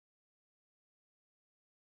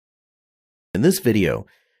In this video,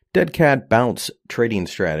 dead cat bounce trading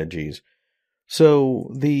strategies.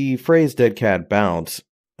 So the phrase dead cat bounce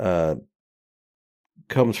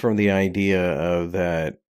comes from the idea of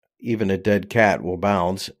that even a dead cat will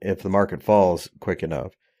bounce if the market falls quick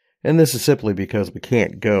enough. And this is simply because we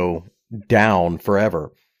can't go down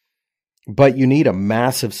forever. But you need a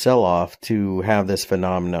massive sell-off to have this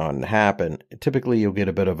phenomenon happen. Typically, you'll get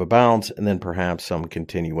a bit of a bounce and then perhaps some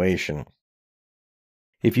continuation.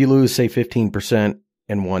 If you lose, say, 15%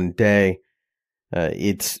 in one day,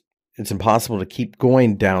 it's impossible to keep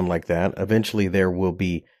going down like that. Eventually, there will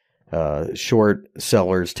be short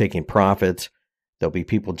sellers taking profits. There'll be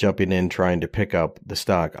people jumping in trying to pick up the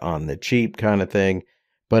stock on the cheap kind of thing.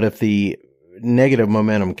 But if the negative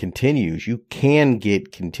momentum continues, you can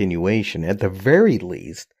get continuation. At the very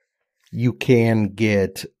least, you can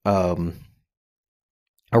get a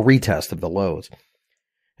retest of the lows.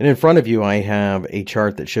 And in front of you, I have a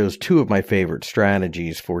chart that shows two of my favorite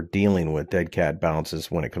strategies for dealing with dead cat bounces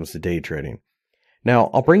when it comes to day trading. Now,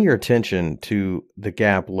 I'll bring your attention to the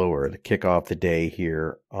gap lower to kick off the day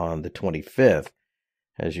here on the 25th.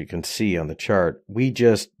 As you can see on the chart, we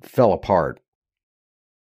just fell apart.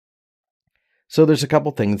 So there's a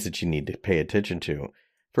couple things that you need to pay attention to.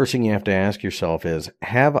 First thing you have to ask yourself is,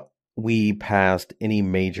 have we passed any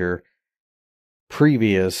major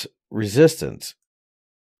previous resistance?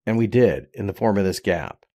 And we did, in the form of this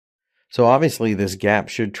gap. So obviously this gap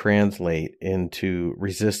should translate into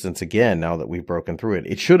resistance again now that we've broken through it.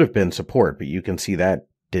 It should have been support, but you can see that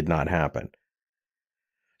did not happen.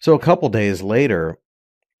 So a couple days later,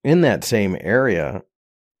 in that same area,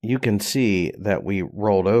 you can see that we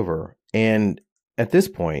rolled over. And at this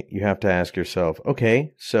point, you have to ask yourself,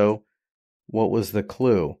 okay, so what was the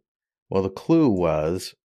clue? Well, the clue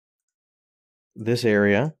was this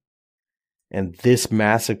area and this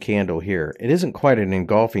massive candle here. It isn't quite an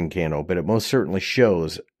engulfing candle, but it most certainly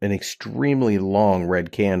shows an extremely long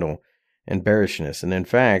red candle and bearishness. And in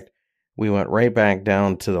fact, we went right back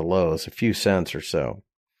down to the lows, a few cents or so.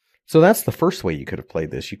 So that's the first way you could have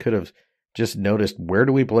played this. You could have just noticed, where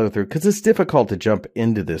do we blow through? Because it's difficult to jump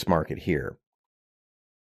into this market here.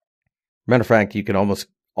 Matter of fact, you can almost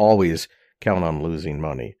always count on losing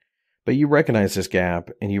money. But you recognize this gap,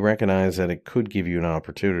 and you recognize that it could give you an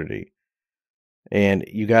opportunity. And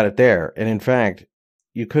you got it there. And in fact,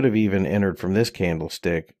 you could have even entered from this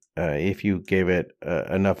candlestick if you gave it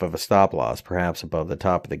enough of a stop loss, perhaps above the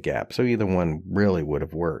top of the gap. So either one really would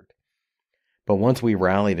have worked. But once we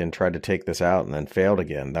rallied and tried to take this out and then failed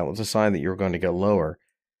again, that was a sign that you were going to go lower.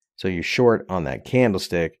 So you short on that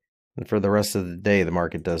candlestick, and for the rest of the day, the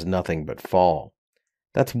market does nothing but fall.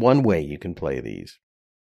 That's one way you can play these.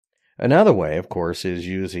 Another way, of course, is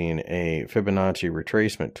using a Fibonacci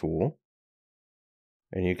retracement tool.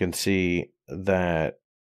 And you can see that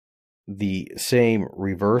the same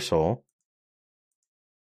reversal,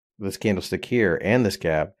 this candlestick here and this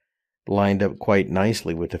gap, lined up quite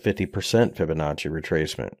nicely with the 50% Fibonacci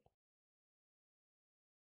retracement.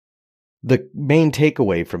 The main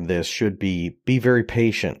takeaway from this should be very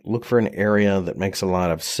patient. Look for an area that makes a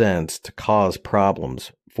lot of sense to cause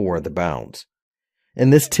problems for the bounce.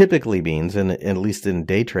 And this typically means, and at least in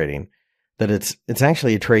day trading, that it's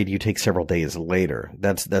actually a trade you take several days later.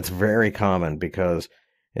 That's very common because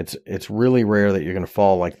it's really rare that you're going to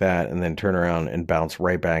fall like that and then turn around and bounce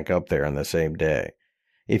right back up there on the same day.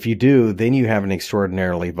 If you do, then you have an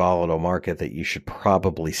extraordinarily volatile market that you should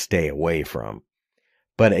probably stay away from.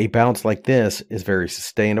 But a bounce like this is very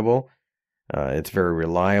sustainable. It's very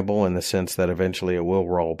reliable in the sense that eventually it will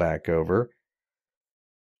roll back over.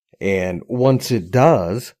 And once it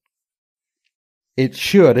does, it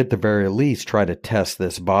should, at the very least, try to test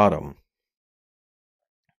this bottom.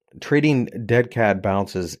 Trading dead cat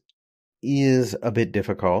bounces is a bit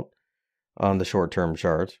difficult on the short-term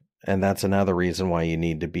charts, and that's another reason why you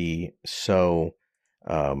need to be so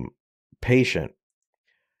patient.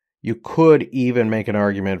 You could even make an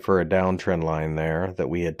argument for a downtrend line there that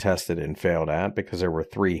we had tested and failed at because there were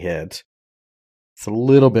 3 hits. It's a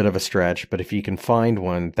little bit of a stretch, but if you can find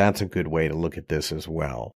one, that's a good way to look at this as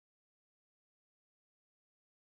well.